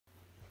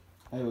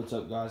Hey, what's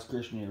up, guys?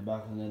 Christian here,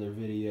 back with another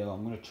video.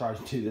 I'm going to try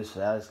to do this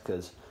fast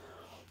because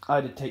I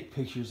had to take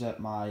pictures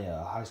at my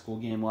high school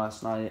game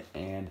last night,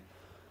 and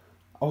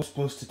I was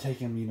supposed to take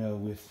them,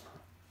 with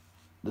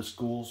the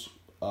school's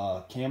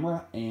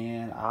camera,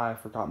 and I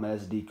forgot my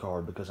SD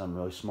card because I'm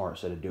really smart,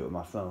 so I had to do it with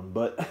my phone.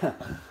 But,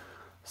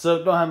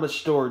 so don't have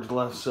much storage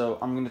left, so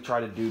I'm going to try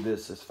to do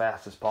this as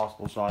fast as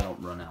possible so I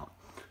don't run out.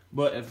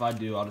 But if I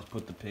do, I'll just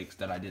put the pics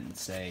that I didn't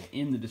say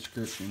in the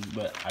description,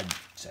 but I'd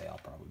say I'll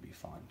probably be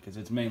fine, because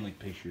it's mainly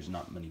pictures,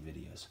 not many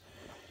videos.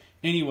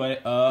 Anyway,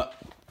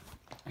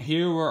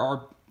 here were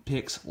our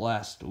picks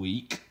last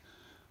week.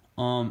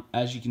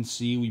 As you can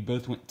see, we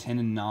both went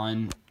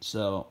 10-9,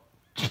 so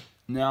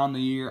now in the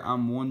year,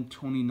 I'm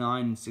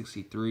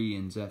 129-63,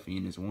 and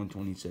Zephian is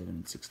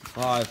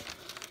 127-65.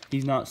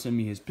 He's not sent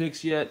me his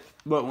picks yet,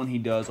 but when he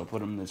does, I'll put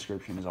them in the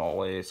description as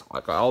always,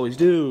 like I always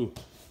do.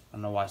 I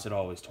don't know why I said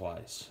always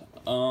twice.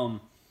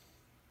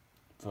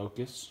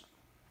 Focus.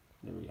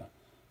 There we go.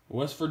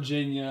 West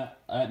Virginia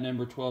at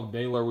number 12,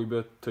 Baylor. We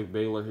both took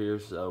Baylor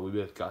here, so we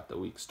both got the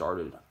week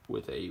started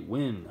with a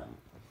win.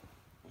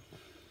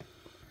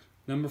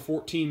 Number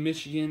 14,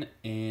 Michigan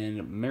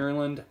and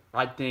Maryland.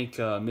 I think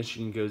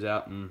Michigan goes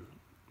out and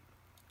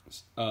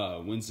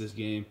wins this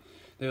game.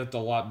 They looked a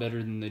lot better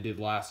than they did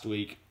last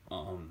week.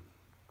 That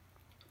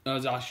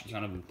was actually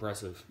kind of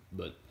impressive,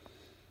 but,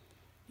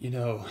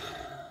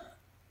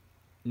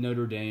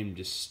 Notre Dame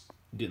just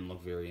didn't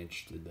look very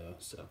interested, though.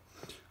 So,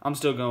 I'm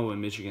still going with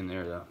Michigan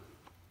there, though.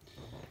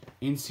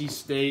 NC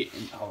State,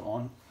 and hold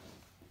on.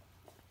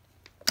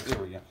 There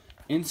we go.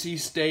 NC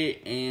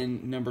State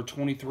and number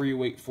 23,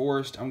 Wake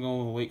Forest. I'm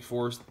going with Wake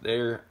Forest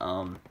there.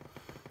 I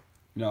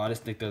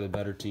just think they're the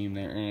better team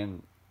there.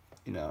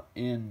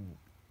 And,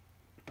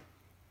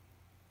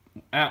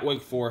 at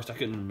Wake Forest, I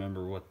couldn't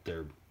remember what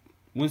their...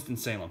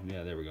 Winston-Salem.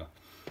 Yeah, there we go.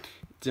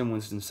 It's in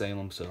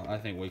Winston-Salem, so I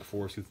think Wake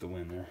Forest gets the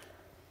win there.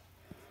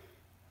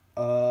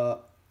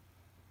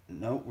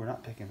 No, we're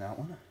not picking that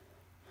one.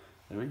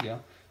 There we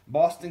go.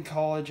 Boston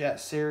College at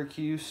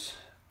Syracuse.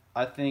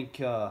 I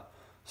think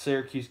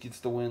Syracuse gets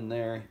the win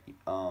there.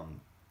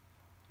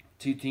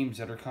 Two teams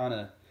that are kind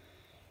of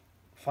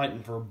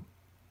fighting for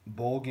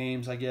bowl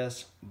games, I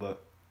guess.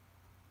 But,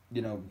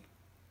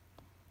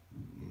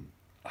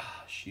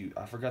 shoot,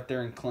 I forgot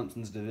they're in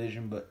Clemson's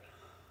division. But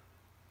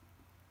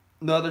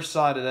the other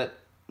side of that,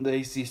 the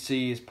ACC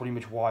is pretty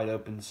much wide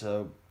open.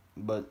 So,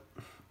 but...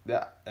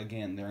 yeah,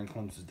 again, they're in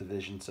Clemson's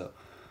division, so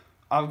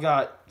I've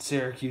got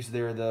Syracuse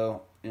there,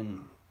 though,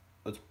 and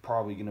it's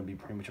probably going to be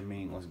pretty much a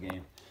meaningless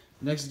game.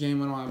 Next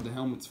game I don't have the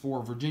helmets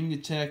for, Virginia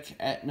Tech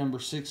at number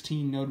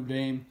 16, Notre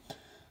Dame.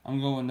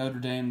 I'm going Notre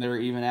Dame there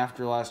even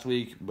after last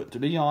week, but to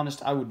be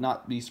honest, I would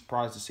not be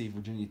surprised to see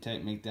Virginia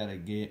Tech make that a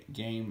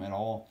game at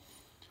all.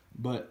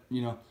 But,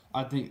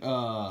 I think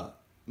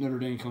Notre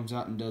Dame comes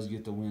out and does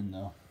get the win,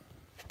 though.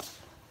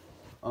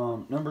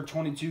 Number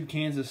 22,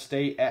 Kansas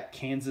State at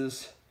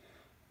Kansas.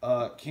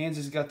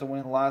 Kansas got the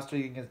win last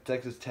week against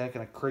Texas Tech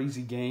in a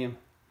crazy game.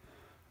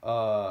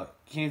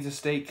 Kansas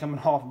State coming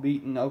off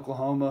beating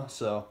Oklahoma,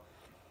 so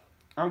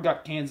I've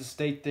got Kansas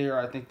State there.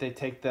 I think they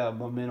take the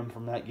momentum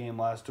from that game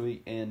last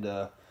week and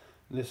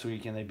this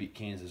week, and they beat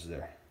Kansas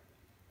there.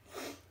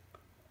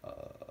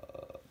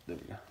 There we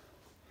go.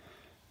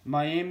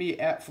 Miami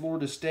at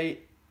Florida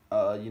State.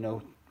 A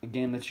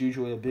game that's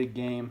usually a big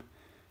game.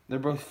 They're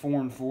both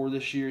 4-4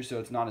 this year, so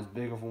it's not as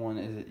big of one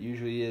as it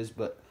usually is,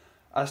 but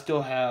I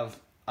still have...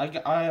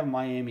 I have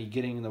Miami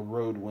getting the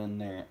road win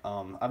there.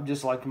 I've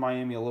just liked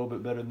Miami a little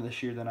bit better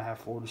this year than I have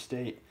Florida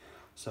State.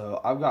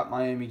 So, I've got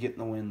Miami getting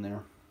the win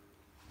there.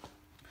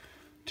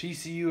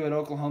 TCU at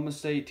Oklahoma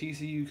State.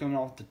 TCU coming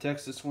off the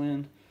Texas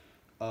win.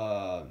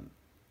 But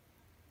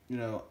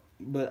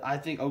I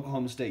think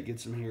Oklahoma State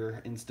gets them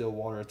here in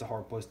Stillwater. It's a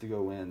hard place to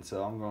go in.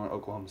 So, I'm going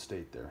Oklahoma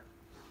State there.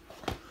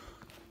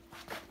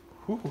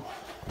 Whew.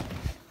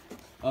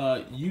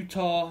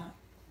 Utah...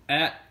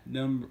 at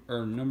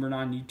number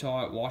 9,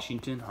 Utah at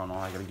Washington. Hold on,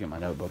 I gotta get my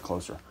notebook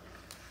closer.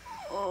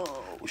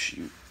 Oh,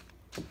 shoot.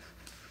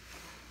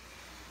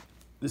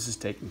 This is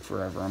taking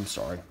forever. I'm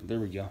sorry. There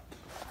we go.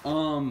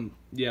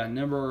 Yeah,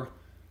 number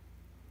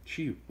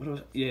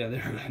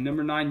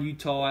 9,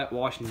 Utah at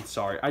Washington.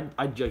 Sorry,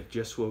 I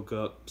just woke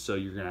up, so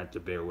you're gonna have to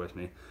bear with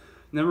me.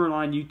 Number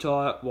 9,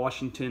 Utah at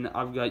Washington.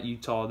 I've got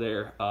Utah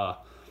there.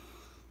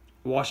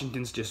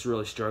 Washington's just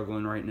really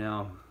struggling right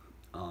now,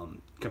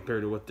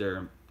 compared to what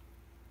their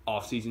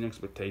off-season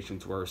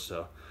expectations were,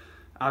 so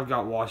I've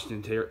got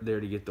Washington there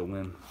to get the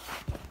win.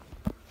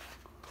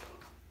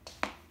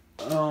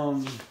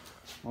 What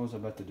was I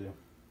about to do?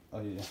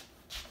 Oh,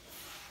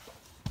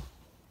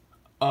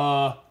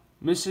 yeah.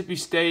 Mississippi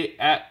State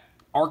at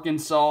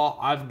Arkansas.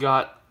 I've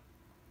got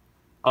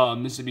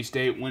Mississippi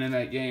State winning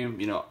that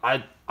game.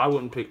 I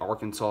wouldn't pick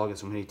Arkansas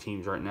against so many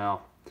teams right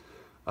now.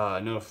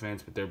 No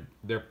offense, but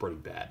they're pretty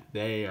bad.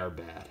 They are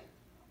bad,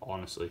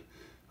 honestly.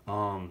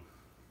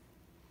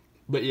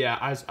 But yeah,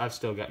 I've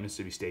still got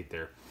Mississippi State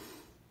there,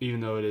 even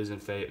though it is in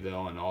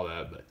Fayetteville and all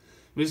that. But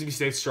Mississippi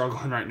State's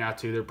struggling right now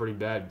too. They're pretty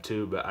bad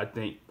too, but I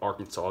think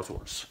Arkansas is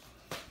worse.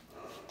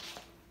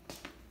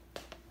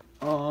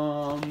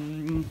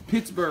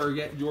 Pittsburgh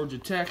at Georgia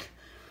Tech.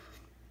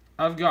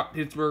 I've got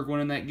Pittsburgh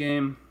winning that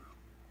game.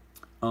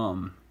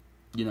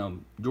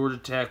 Georgia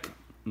Tech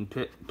and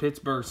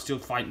Pittsburgh still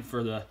fighting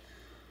for the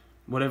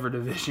whatever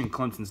division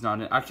Clemson's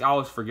not in. I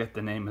always forget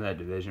the name of that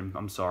division.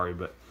 I'm sorry,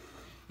 but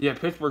yeah,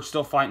 Pittsburgh's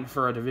still fighting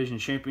for a division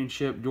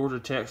championship. Georgia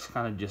Tech's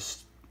kind of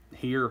just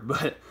here,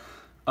 but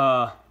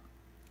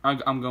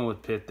I'm going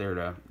with Pitt there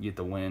to get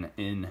the win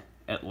in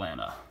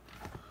Atlanta.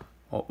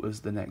 What was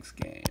the next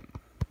game?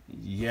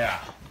 Yeah,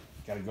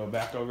 got to go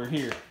back over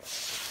here.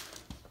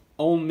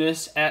 Ole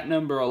Miss at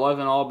number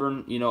 11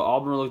 Auburn.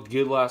 Auburn looked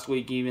good last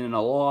week, even in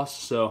a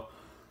loss. So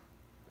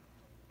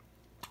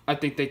I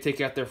think they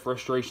take out their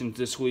frustrations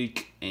this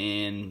week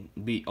and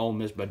beat Ole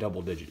Miss by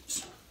double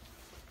digits.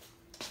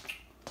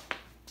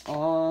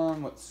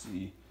 Let's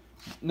see.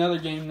 Another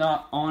game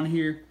not on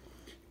here.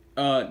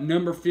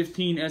 Number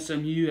 15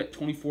 SMU at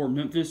 24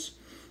 Memphis.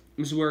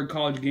 This is where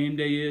College Game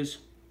Day is.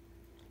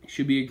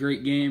 Should be a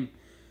great game,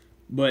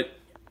 but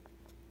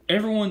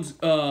everyone's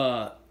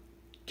blowing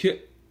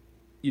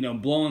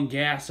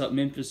gas up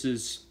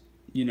Memphis's,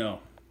 you know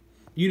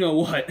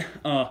what.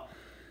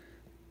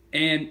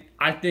 And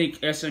I think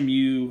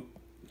SMU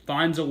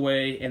finds a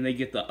way and they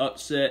get the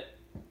upset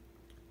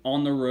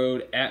on the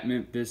road at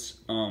Memphis.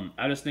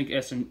 I just like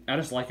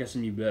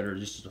SMU better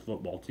just as a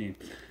football team.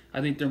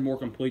 I think they're more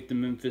complete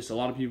than Memphis. A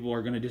lot of people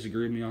are going to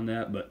disagree with me on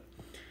that, but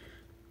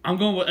I'm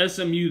going with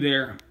SMU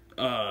there,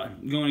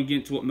 going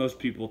against what most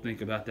people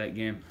think about that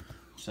game.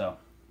 So,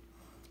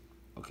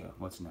 okay,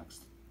 what's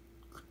next?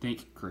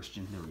 Think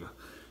Christian. There we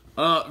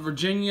go.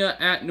 Virginia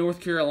at North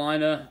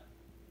Carolina.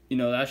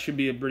 That should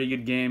be a pretty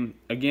good game.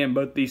 Again,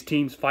 both these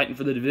teams fighting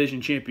for the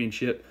division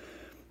championship.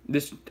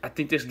 I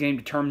think this game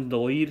determines the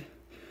lead.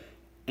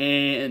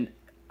 And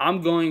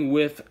I'm going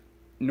with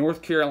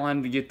North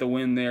Carolina to get the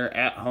win there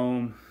at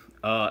home.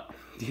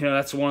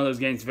 That's one of those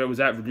games. If it was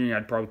at Virginia,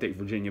 I'd probably take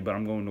Virginia, but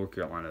I'm going North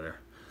Carolina there.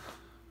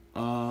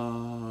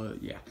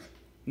 Yeah.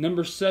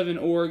 Number 7,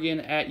 Oregon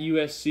at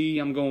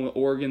USC. I'm going with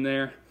Oregon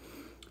there.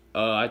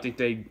 I think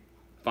they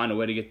find a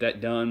way to get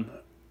that done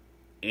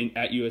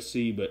at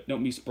USC, but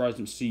don't be surprised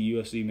to see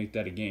USC make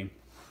that a game.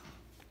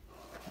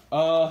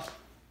 3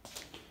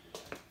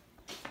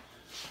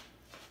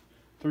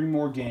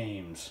 more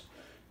games.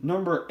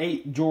 Number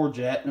 8,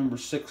 Georgia at number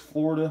 6,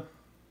 Florida.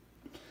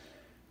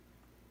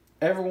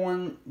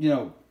 Everyone,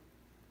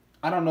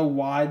 I don't know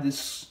why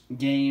this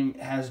game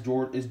is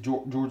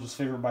Georgia's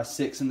favored by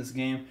 6 in this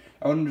game.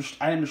 I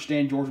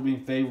understand Georgia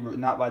being favored, but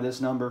not by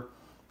this number.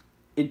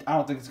 I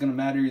don't think it's going to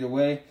matter either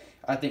way.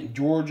 I think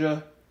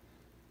Georgia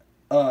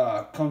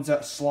comes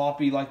out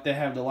sloppy like they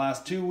have the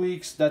last 2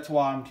 weeks. That's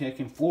why I'm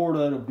kicking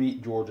Florida to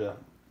beat Georgia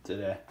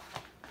today.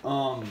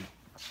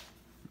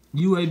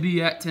 UAB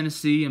at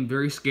Tennessee. I'm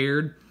very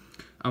scared.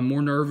 I'm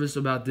more nervous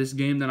about this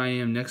game than I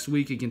am next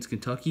week against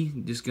Kentucky.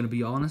 Just going to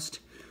be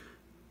honest.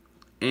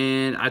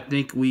 And I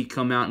think we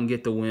come out and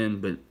get the win,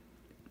 but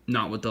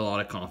not with a lot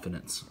of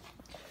confidence.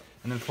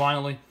 And then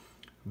finally,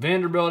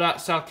 Vanderbilt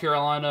at South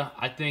Carolina.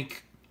 I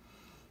think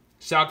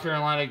South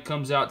Carolina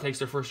comes out, takes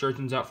their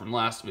frustrations out from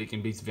last week,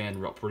 and beats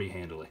Vanderbilt pretty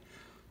handily.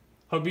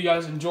 Hope you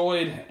guys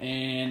enjoyed,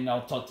 and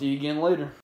I'll talk to you again later.